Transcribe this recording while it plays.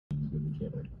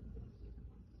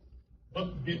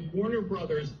But did Warner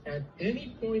Brothers at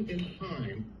any point in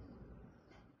time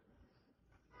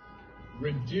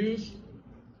reduce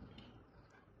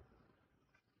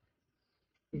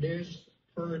Ms.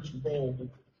 Heard's role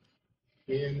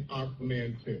in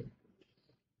Aquaman 2?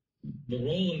 The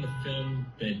role in the film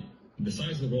the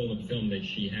size of the role in the film that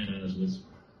she has was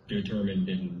determined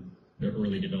in the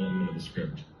early development of the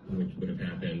script, which would have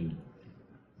happened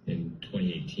in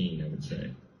 2018, I would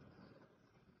say.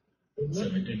 So,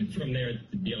 and from there,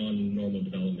 beyond normal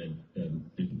development,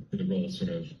 the role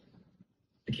sort of,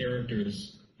 the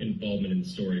character's involvement in the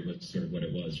story was sort of what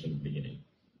it was from the beginning.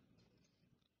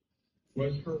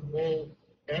 Was her role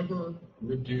ever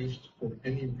reduced for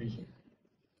any reason?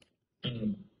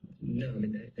 No, I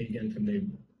mean, again, from the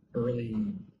early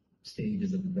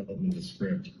stages of the development of the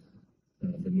script,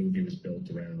 the movie was built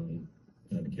around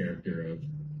the character of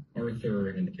Arthur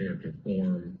and the character of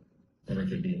Orm,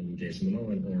 Arthur being Jason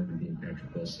Momoa and Orm being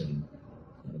Patrick Wilson.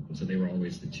 So they were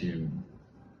always the two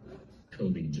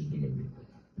co-leads of the movie.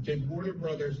 Did Warner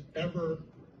Brothers ever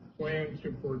plan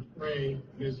to portray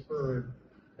Ms. Heard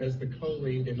as the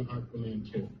co-lead in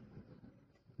Aquaman 2?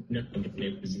 No,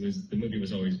 the movie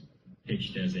was always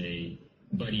pitched as a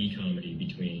buddy comedy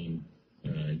between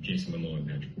Jason Momoa and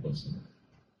Patrick Wilson.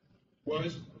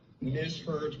 Was Ms.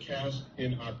 Heard cast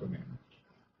in Aquaman?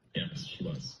 Yes, she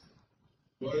was.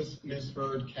 Was Ms.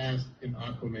 Heard cast in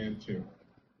Aquaman 2?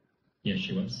 Yes,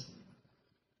 she was.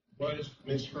 Was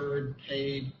Ms. Heard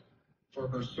paid for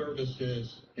her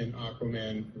services in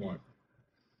Aquaman 1?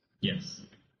 Yes.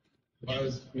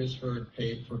 Was Ms. Heard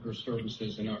paid for her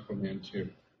services in Aquaman 2?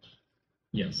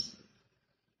 Yes.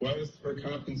 Was her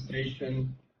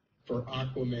compensation for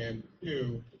Aquaman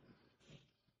 2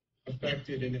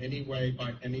 affected in any way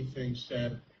by anything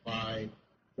said by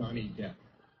Johnny Depp?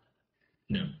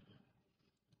 No.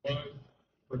 Was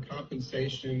her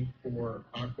compensation for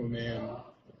Aquaman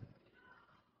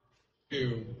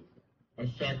 2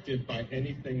 affected by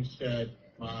anything said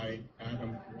by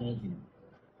Adam Goldman?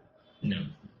 No.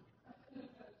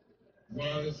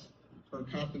 Was her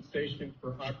compensation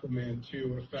for Aquaman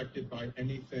 2 affected by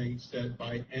anything said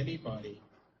by anybody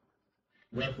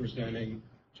representing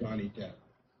Johnny Depp?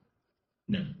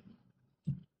 No.